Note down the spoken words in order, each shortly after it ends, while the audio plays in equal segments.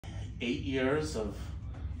8 years of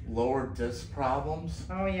lower disc problems.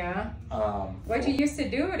 Oh yeah? What you used to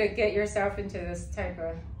do to get yourself into this type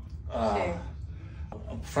of shape?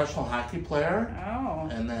 A professional hockey player. Oh.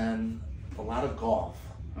 And then a lot of golf.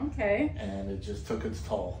 Okay. And it just took its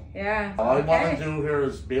toll. Yeah. All I want to do here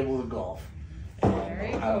is be able to golf. And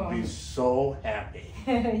Very cool. I'll be so happy.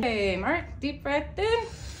 Hey, Mark, deep breath in.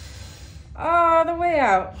 All the way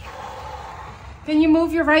out. Can you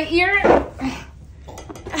move your right ear?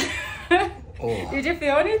 Oh. Did you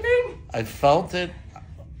feel anything? I felt it.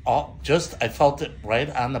 I felt it right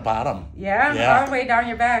on the bottom. Yeah? All the way down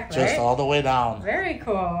your back, right? Just all the way down. Very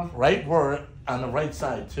cool. Right where, on the right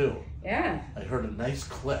side too. Yeah. I heard a nice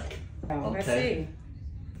click. Oh, Okay.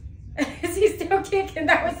 Let's see. Is he still kicking?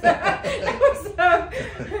 That was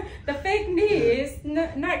the fake knee is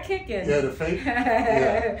not kicking. Yeah, the fake.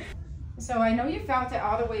 Yeah. So I know you felt it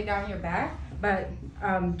all the way down your back, but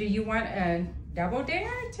do you want a double dinger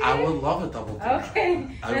too? I would love a double dinger. Okay,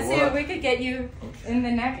 let's see if we could get you in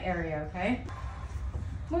the neck area, okay?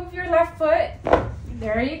 Move your left foot.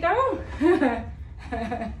 There you go.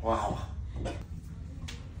 Wow.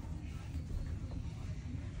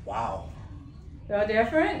 Wow. Feel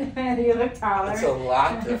different? You look taller. It's a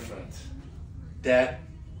lot different. That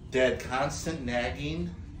constant nagging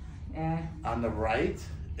on the right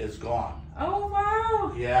is gone. Oh,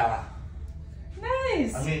 wow. Yeah.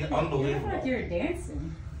 Nice. I mean, unbelievable. You look like you're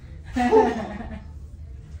dancing.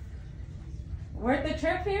 Worth the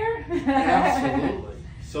trip here? Absolutely.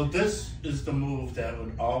 So this is the move that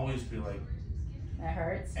would always be like... That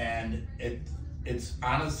hurts. And it's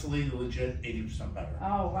honestly legit 80% better.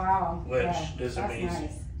 Oh, wow. Which yeah, is amazing.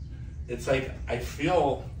 Nice. It's like, I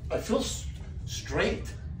feel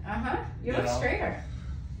straight. Uh-huh. You look straighter.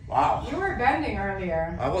 Wow. You were bending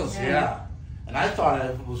earlier. I was, yeah. And I thought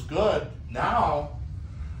it was good. Now,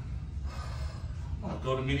 I'm gonna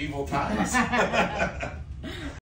go to medieval times.